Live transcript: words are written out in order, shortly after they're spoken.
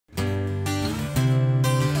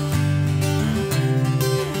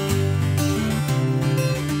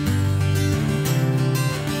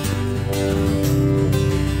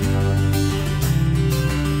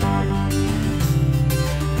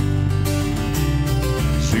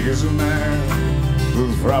She's a man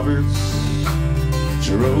with profits.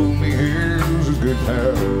 She rolled me here's a good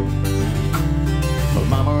pal. But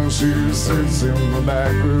mama, she sits in the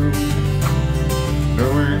back room,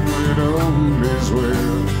 knowing it all is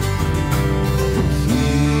well.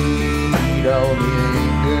 Feed all the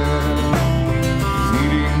anger,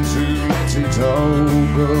 feeding to let it all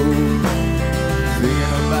go.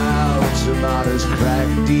 Thinking about somebody's crack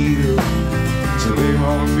deal, till they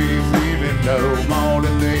won't be feeling no more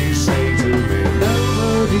than they say to me.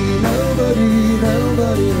 Nobody, nobody,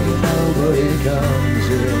 nobody, nobody comes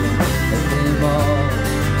here anymore.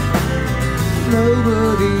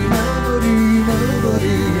 Nobody, nobody,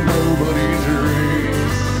 nobody, nobody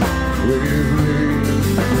drinks with me.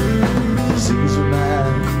 He's a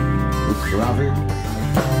man with profit.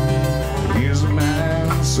 He's a man,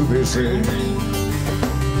 so they say.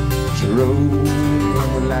 Jerome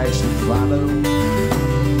likes to follow.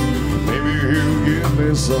 Maybe he'll get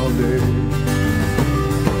there someday.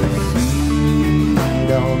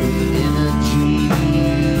 Feed on the energy,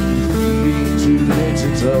 feeding to let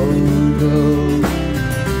it all go.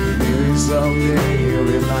 Maybe someday he'll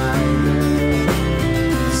remind her,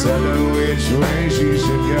 tell her which way she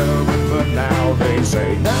should go. But now they say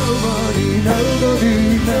nobody, nobody,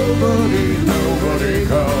 nobody, nobody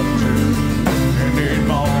comes here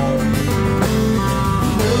anymore.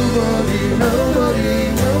 Nobody, nobody,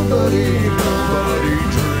 nobody, nobody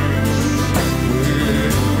drinks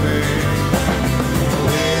with me.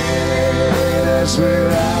 Hey, that's where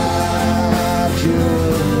I come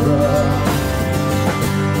from.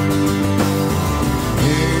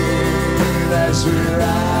 Hey, that's where I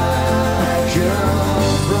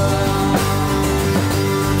come from.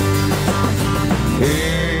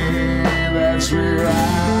 Hey, that's where I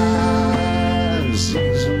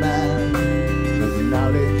sees a man of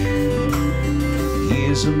knowledge.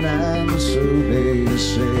 He's a man, so they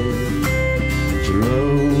say.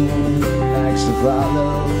 Jerome likes to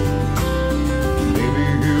follow. Maybe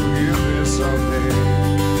he'll get there someday.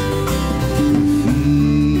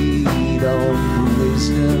 Feed on the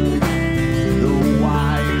wisdom, the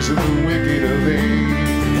wise and the wicked of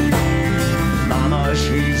age. Mama,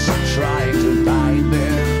 she's trying to guide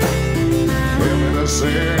them, helping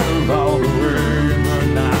herself all the way. But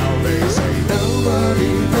now they say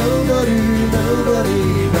nobody, nobody, nobody,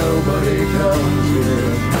 nobody comes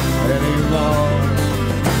here anymore.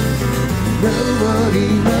 Nobody,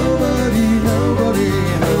 nobody, nobody,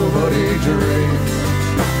 nobody drinks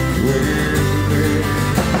with me.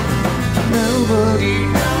 Nobody,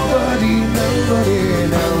 nobody, nobody,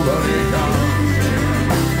 nobody comes here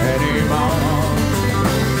anymore.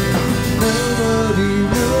 Nobody,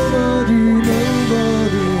 nobody,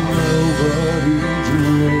 nobody, nobody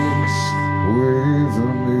drinks with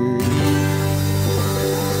me.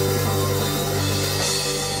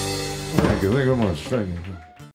 Thank you very much. Thank you.